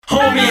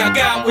Homie, I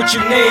got what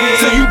you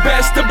need. So you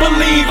best to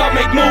believe I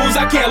make moves,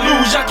 I can't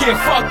lose, y'all can't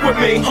fuck with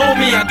me.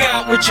 Homie, I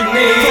got what you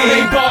need.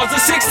 From 8 bars to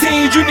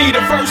 16, you need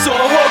a verse or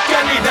a hook,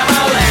 I need to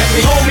holler at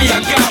me. Homie,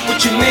 I got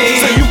what you need.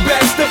 So you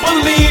best to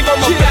believe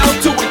I'm about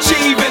to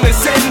achieve in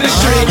this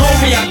industry.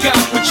 Homie, I got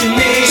what you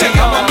need. Check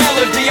out my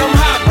melody, I'm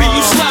hoppy,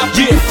 you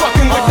sloppy, you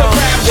fucking with the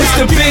rap. It's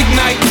the big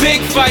night, big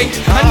fight.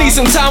 I need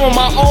some time on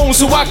my own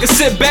so I can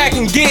sit back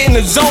and get in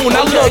the zone.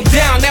 I look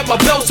down at my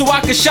belt so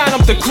I can shine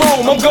up the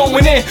chrome. I'm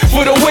going in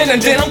for the win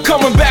and then I'm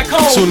coming back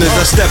home. Soon as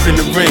I step in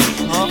the ring,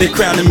 they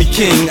crowning me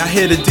king. I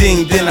hear the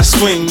ding, then I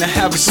swing. I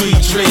have a sweet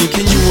dream.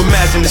 Can you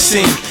imagine the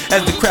scene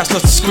as the crowd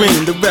starts to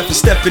scream? The ref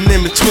is stepping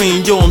in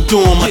between. Yo, I'm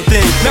doing my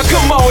thing. Now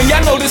come on,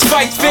 y'all know this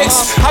fight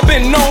fits. I've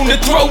been known to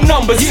throw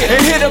numbers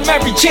and hit him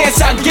every chance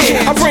I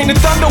get. I bring the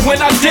thunder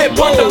when I dip,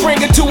 Thunder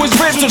bring it to his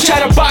ribs. So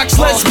chatterbox,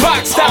 let's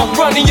box, stop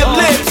running your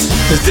lips.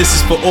 Cause this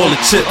is for all the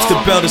chips. The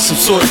belt is some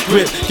sort of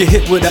grip. Get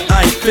hit with an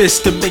iron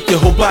fist to make your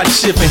whole body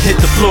shift and hit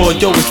the floor.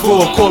 Yo, it's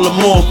raw, call it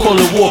more, call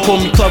it war. Call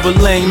me Clubber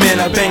Lang, man,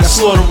 I bang, I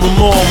slaughter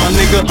them all, my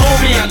nigga.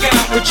 Homie, I got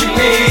what you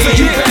need. So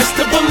you best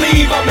to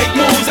believe I make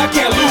moves, I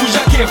can't lose,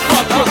 I can't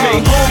fuck with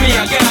me. Homie,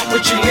 I got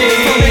what you need.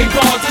 From 8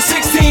 bars to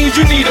 16,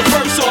 you need a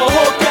verse or a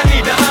hook, I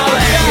need to holler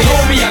at me.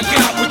 Homie, I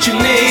got what you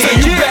need. So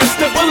you best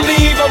to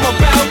believe I'm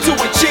about to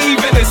achieve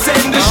in this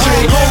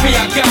industry. Homie,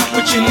 I got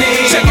what you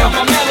need. Check out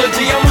my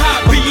melody, I'm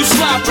hoppy, you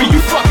sloppy,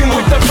 you fucking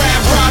with the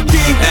rap Rocky.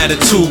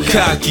 Attitude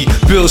cocky,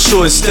 build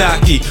short and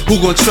stocky. Who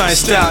gon' try and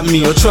stop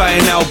me or try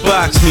and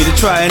outbox me? To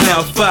try and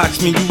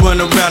outfox me, you run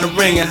around the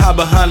ring and hide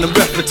behind the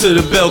ref until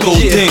the bell go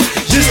ding.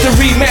 Just a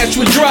rematch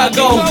with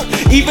Drago.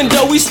 Even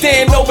though we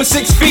stand over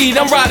 6 feet,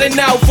 I'm riding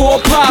out for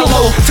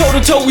Apollo. Toe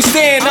to toe we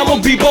stand, I'ma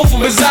be both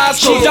of his eyes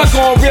closed. Y'all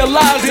gon'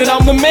 realize that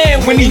I'm the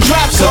man when he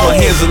drops. Cause my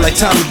hands are like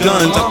Tommy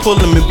guns, I pull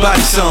him and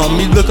body some.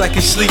 He look like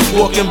he's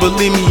sleepwalking,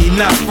 believe me, he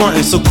not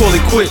frontin', so call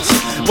it quits.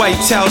 White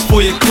towels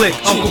for your click.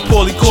 Uncle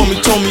Paulie called me,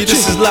 told me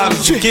this is live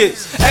as you get.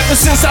 Ever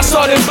since I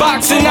started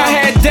boxing, I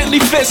had deadly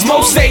fists.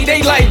 Most say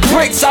they like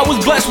bricks. I was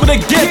blessed with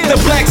a gift, the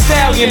Black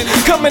Stallion,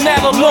 coming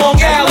out of Long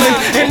Island.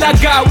 And I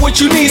got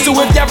what you need, so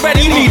if y'all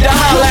ready, you need to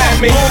holler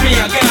at me. Homie,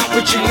 I got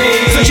what you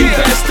need. So you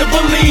best to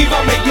believe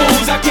I make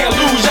moves, I can't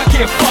lose, y'all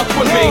can't fuck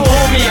with me.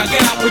 Homie, I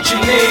got what you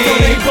need. From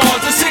 8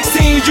 bars to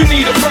 16, you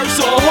need a verse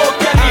or a hook,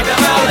 I need to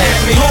holler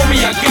at me.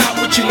 Homie, I got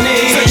what you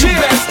need. So you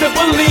best to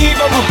believe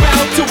I'm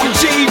about to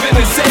achieve in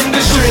this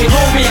industry.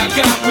 Homie, I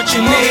got what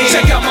you need.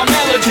 Check out my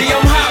melody,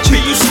 I'm hoppy,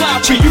 you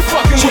sloppy, you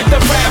fucking with the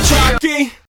rap